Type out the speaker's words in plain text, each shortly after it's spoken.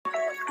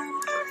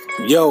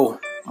Yo,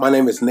 my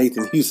name is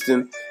Nathan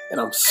Houston, and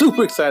I'm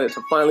super excited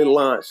to finally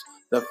launch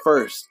the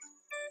first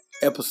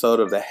episode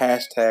of the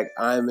hashtag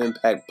I Am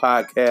Impact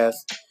podcast.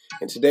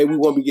 And today we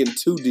won't be getting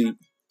too deep.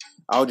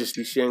 I'll just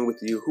be sharing with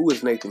you who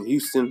is Nathan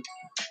Houston,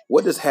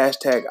 what does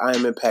hashtag I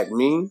Am Impact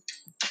mean,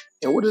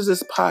 and what is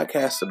this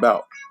podcast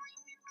about?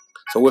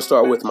 So we'll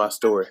start with my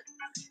story.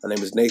 My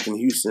name is Nathan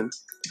Houston.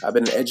 I've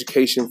been in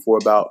education for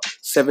about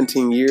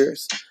 17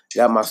 years.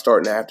 Got my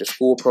start in the after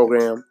school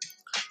program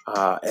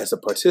as a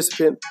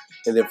participant,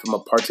 and then from a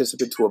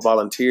participant to a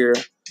volunteer,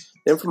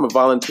 then from a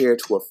volunteer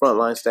to a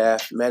frontline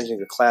staff, managing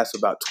a class of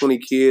about 20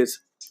 kids,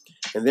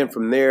 and then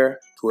from there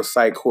to a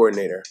site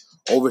coordinator,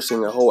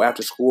 overseeing a whole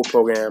after school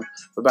program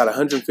for about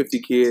 150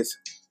 kids.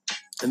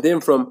 And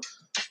then from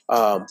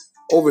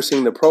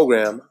overseeing the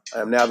program,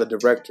 I am now the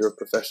director of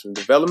professional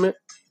development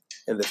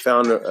and the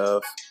founder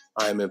of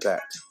I Am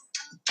Impact.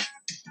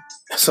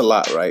 That's a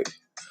lot, right?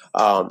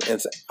 And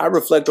so I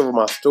reflect over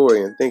my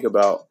story and think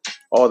about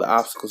all the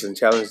obstacles and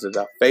challenges that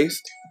I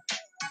faced.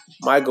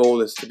 My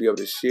goal is to be able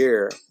to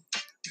share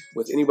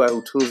with anybody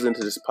who tunes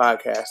into this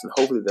podcast, and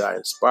hopefully that I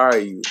inspire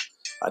you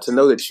to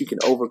know that you can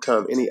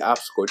overcome any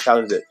obstacle or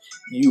challenge that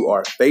you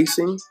are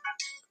facing.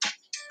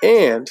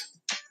 And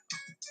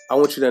I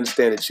want you to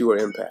understand that you are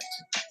impact.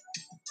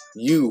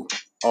 You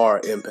are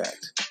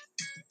impact.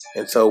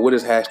 And so what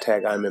is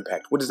hashtag I'm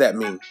Impact? What does that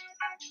mean?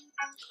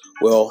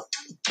 Well,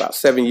 about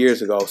 7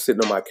 years ago, I was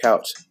sitting on my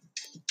couch,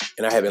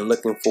 and I had been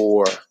looking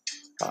for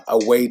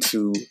a way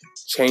to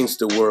change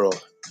the world.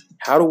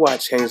 How do I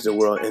change the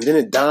world? And then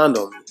it dawned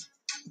on me.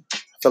 I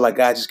felt like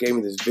God just gave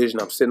me this vision.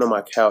 I'm sitting on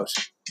my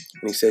couch,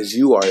 and he says,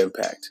 you are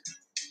impact.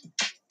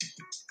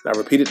 And I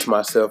repeated to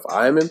myself,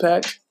 I am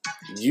impact.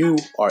 You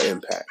are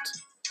impact.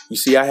 You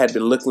see, I had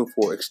been looking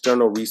for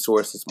external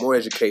resources, more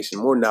education,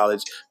 more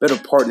knowledge, better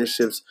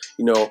partnerships.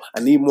 I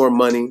need more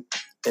money.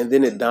 And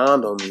then it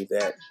dawned on me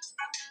that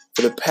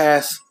for the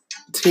past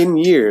 10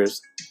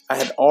 years, I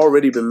had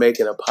already been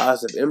making a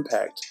positive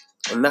impact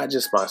on not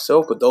just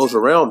myself, but those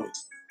around me.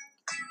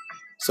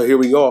 So here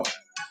we go.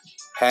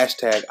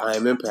 Hashtag I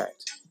Am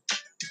Impact.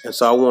 And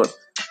so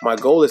my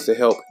goal is to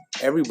help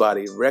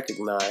everybody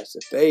recognize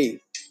that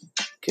they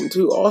can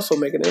too also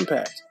make an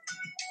impact.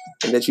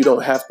 And that you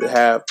don't have to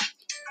have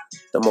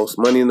the most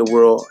money in the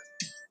world.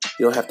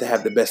 You don't have to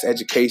have the best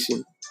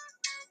education.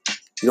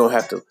 You don't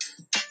have to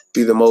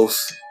be the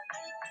most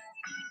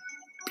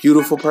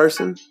beautiful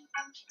person.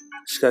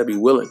 You just got to be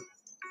willing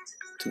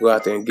to go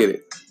out there and get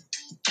it.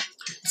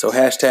 So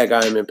hashtag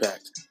I Am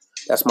Impact.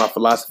 That's my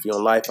philosophy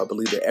on life. I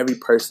believe that every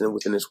person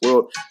within this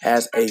world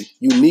has a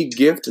unique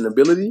gift and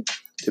ability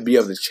to be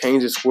able to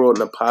change this world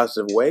in a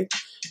positive way.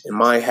 And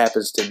mine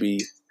happens to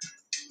be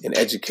in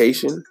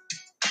education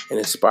and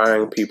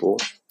inspiring people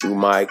through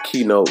my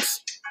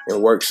keynotes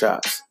and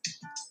workshops.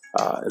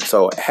 And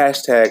so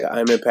hashtag I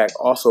Am Impact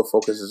also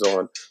focuses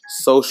on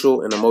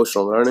social and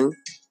emotional learning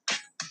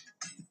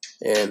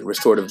and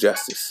restorative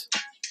justice.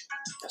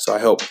 So I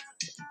help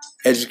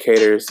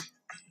educators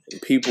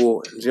and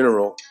people in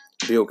general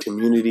build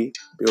community,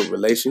 build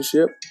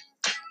relationship,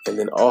 and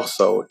then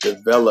also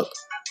develop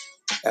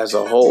as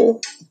a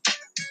whole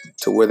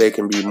to where they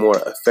can be more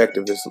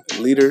effective as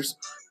leaders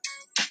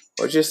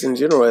or just in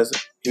general as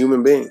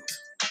human beings.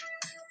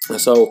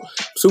 And so I'm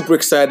super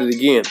excited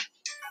again.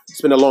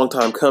 It's been a long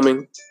time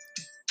coming.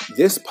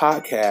 This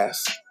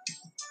podcast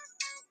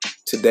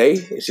today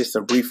is just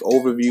a brief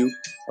overview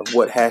of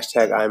what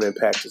hashtag I Am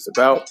Impact is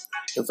about.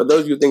 And for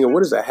those of you thinking,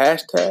 what is a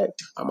hashtag?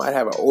 I might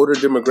have an older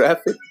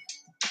demographic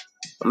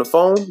on the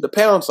phone, the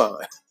pound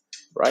sign,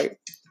 right?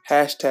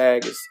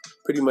 Hashtag is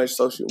pretty much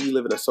social. We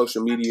live in a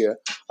social media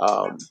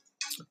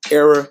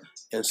era.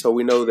 And so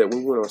we know that when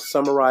we want to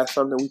summarize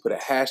something, we put a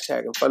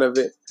hashtag in front of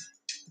it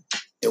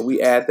and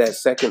we add that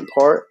second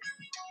part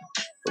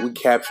and we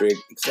capture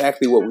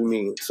exactly what we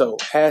mean. So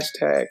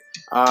hashtag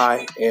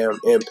I Am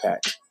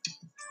Impact.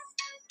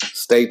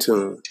 Stay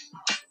tuned.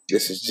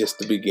 This is just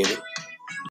the beginning.